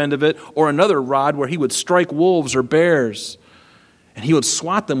other end of it, or another rod where he would strike wolves or bears. And he would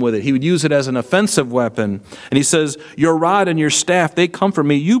swat them with it. He would use it as an offensive weapon. And he says, your rod and your staff, they comfort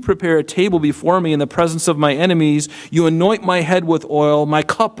me. You prepare a table before me in the presence of my enemies. You anoint my head with oil. My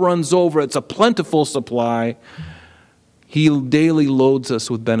cup runs over. It's a plentiful supply. He daily loads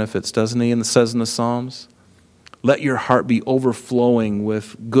us with benefits, doesn't he? And it says in the Psalms, let your heart be overflowing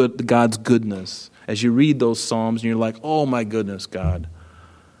with God's goodness. As you read those Psalms and you're like, oh my goodness, God.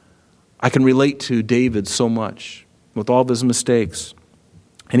 I can relate to David so much, with all of his mistakes.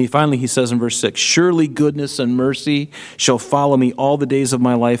 And he says in verse 6, surely goodness and mercy shall follow me all the days of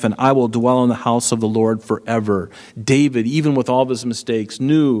my life, and I will dwell in the house of the Lord forever. David, even with all of his mistakes,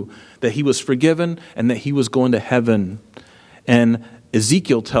 knew that he was forgiven and that he was going to heaven. And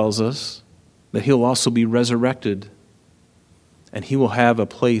Ezekiel tells us that he'll also be resurrected, and he will have a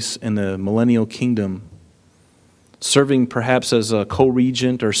place in the millennial kingdom, serving perhaps as a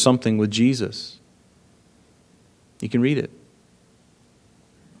co-regent or something with Jesus. You can read it.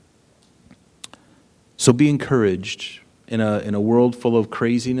 So be encouraged in a world full of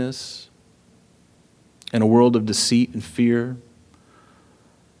craziness, in a world of deceit and fear.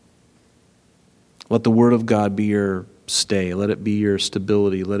 Let the Word of God be your stay. Let it be your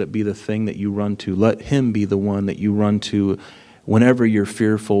stability. Let it be the thing that you run to. Let Him be the one that you run to whenever you're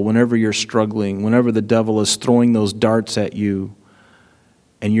fearful, whenever you're struggling, whenever the devil is throwing those darts at you.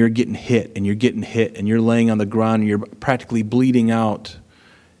 And you're getting hit, and you're getting hit, and you're laying on the ground, and you're practically bleeding out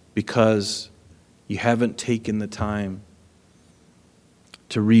because you haven't taken the time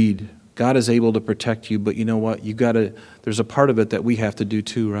to read. God is able to protect you, but you know what? There's a part of it that we have to do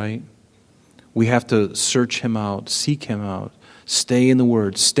too, right? We have to search Him out, seek Him out, stay in the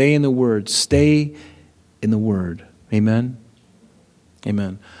Word, stay in the Word, stay in the Word. Amen?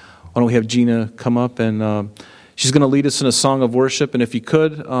 Amen. Why don't we have Gina come up and... she's going to lead us in a song of worship, and if you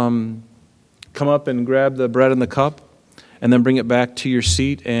could, come up and grab the bread and the cup, and then bring it back to your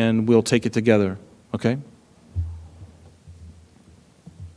seat, and we'll take it together, okay?